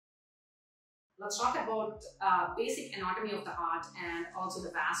Let's talk about basic anatomy of the heart and also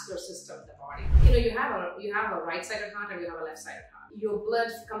the vascular system of the body. You have a right-sided heart and you have a left-sided heart. Your blood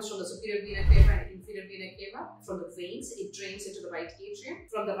comes from the superior vena cava and inferior vena cava. From the veins, it drains into the right atrium.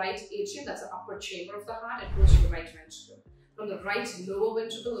 From the right atrium, that's the upper chamber of the heart, it goes to the right ventricle. From the right lower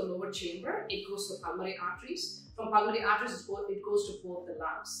ventricle, the lower chamber, it goes to the pulmonary arteries. From pulmonary arteries, it goes to both the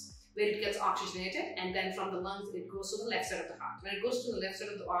lungs, where it gets oxygenated, and then from the lungs it goes to the left side of the heart. When it goes to the left side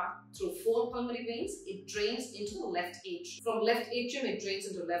of the heart through 4 pulmonary veins, it drains into the left atrium. From left atrium, it drains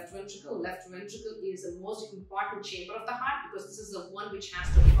into left ventricle. Left ventricle is the most important chamber of the heart because this is the one which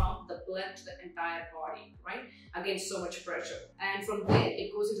has to pump the blood to the entire body, right, against so much pressure. And from there,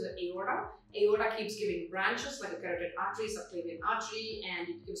 it goes into the aorta. Aorta keeps giving branches like a carotid artery, subclavian artery, and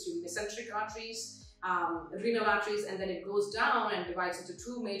it gives you mesenteric arteries, renal arteries, and then it goes down and divides into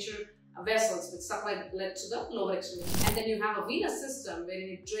 2 major vessels which supply the blood to the lower extremity. And then you have a venous system wherein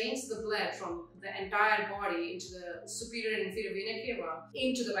it drains the blood from the entire body into the superior and inferior vena cava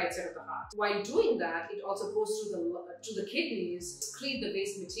into the right side of the heart. While doing that, it also goes to the kidneys, excrete the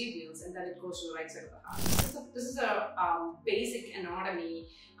waste materials, and then it goes to the right side of the heart. This is a basic anatomy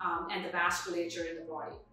and the vasculature in the body.